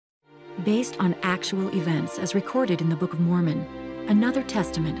based on actual events as recorded in the Book of Mormon, another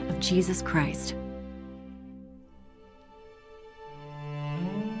testament of Jesus Christ.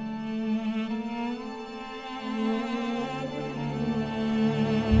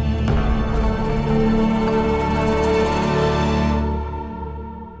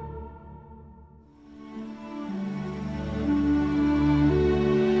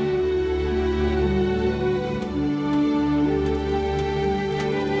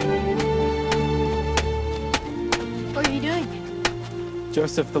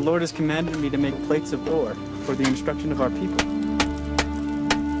 Joseph, the Lord has commanded me to make plates of ore for the instruction of our people.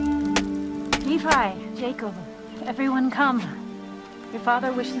 Nephi, Jacob, everyone come. Your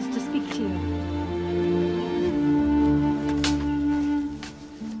father wishes to speak to you.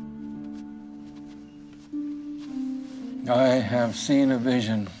 I have seen a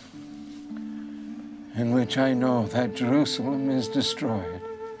vision in which I know that Jerusalem is destroyed.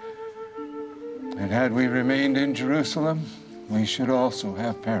 And had we remained in Jerusalem, we should also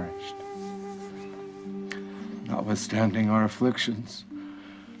have perished. Notwithstanding our afflictions,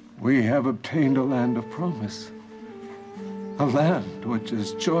 we have obtained a land of promise, a land which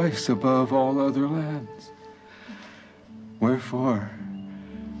is choice above all other lands. Wherefore,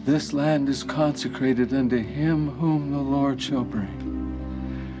 this land is consecrated unto him whom the Lord shall bring.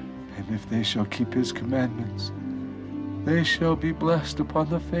 And if they shall keep his commandments, they shall be blessed upon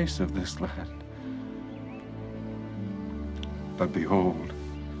the face of this land. But behold,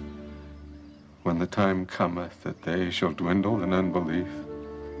 when the time cometh that they shall dwindle in unbelief,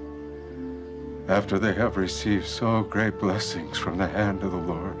 after they have received so great blessings from the hand of the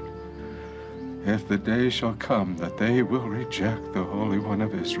Lord, if the day shall come that they will reject the Holy One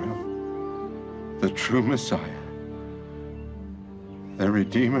of Israel, the true Messiah, their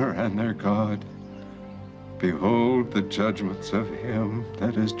Redeemer and their God, behold, the judgments of him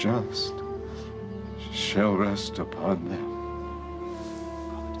that is just shall rest upon them.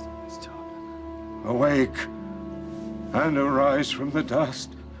 Awake and arise from the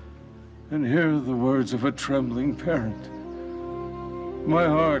dust and hear the words of a trembling parent. My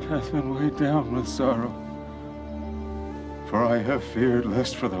heart hath been weighed down with sorrow, for I have feared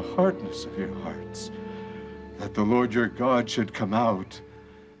lest for the hardness of your hearts, that the Lord your God should come out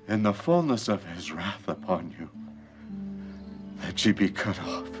in the fullness of his wrath upon you, that ye be cut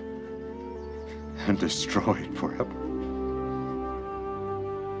off and destroyed forever.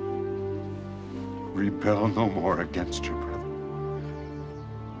 Rebel no more against your brother,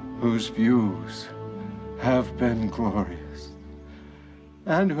 whose views have been glorious,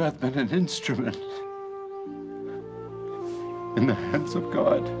 and who hath been an instrument in the hands of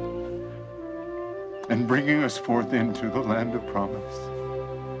God in bringing us forth into the land of promise.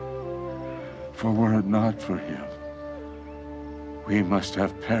 For were it not for him, we must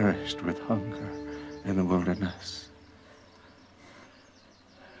have perished with hunger in the wilderness.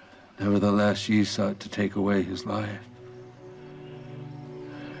 Nevertheless, ye sought to take away his life.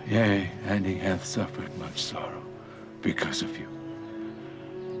 Yea, and he hath suffered much sorrow because of you.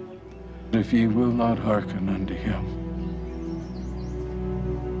 If ye will not hearken unto him,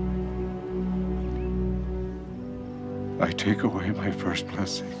 I take away my first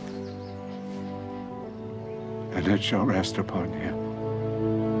blessing, and it shall rest upon him.